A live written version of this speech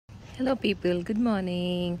Hello people, good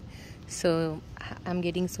morning. So I'm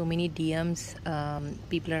getting so many DMs.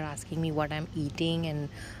 People are asking me what I'm eating and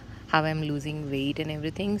how I'm losing weight and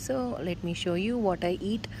everything. So let me show you what I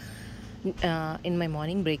eat in my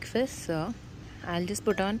morning breakfast. So I'll just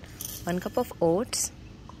put on 1 cup of oats.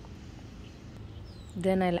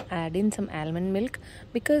 Then I'll add in some almond milk,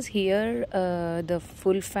 because here the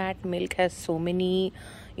full fat milk has so many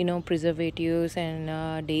preservatives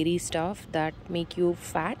and dairy stuff that make you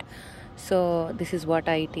fat. So this is what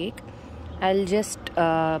I take. I'll just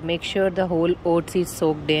make sure the whole oats is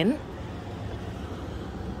soaked in,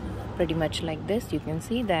 pretty much like this. You can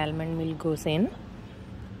see the almond milk goes in.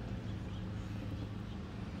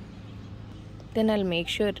 Then I'll make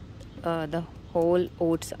sure the whole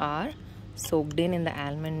oats are soaked in the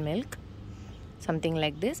almond milk, something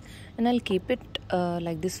like this, and I'll keep it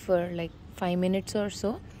like this for like 5 minutes or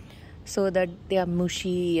so that they are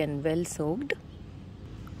mushy and well soaked.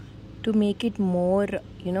 To make it more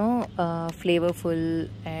flavorful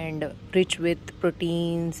and rich with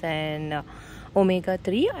proteins and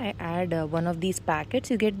omega-3, I add one of these packets.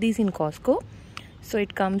 You get these in Costco. So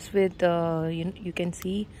it comes with you can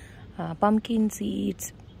see pumpkin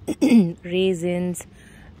seeds, raisins,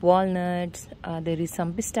 walnuts, there is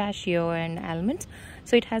some pistachio and almonds.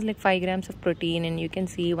 So it has like 5 grams of protein, and you can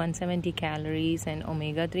see 170 calories and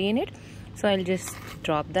omega-3 in it. So I'll just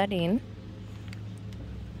drop that in.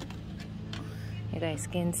 You guys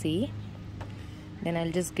can see. Then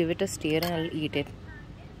I'll just give it a stir and I'll eat it.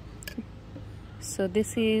 So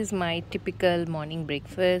this is my typical morning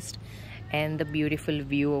breakfast and the beautiful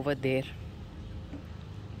view over there.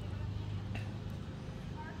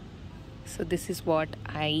 So this is what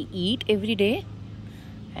I eat every day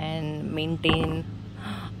and maintain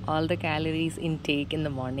all the calories intake in the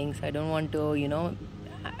morning. So I don't want to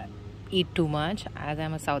eat too much. As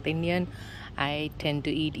I'm a South Indian, I tend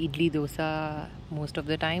to eat idli dosa most of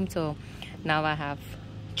the time. So now I have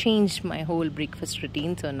changed my whole breakfast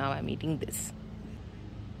routine. So now I'm eating this.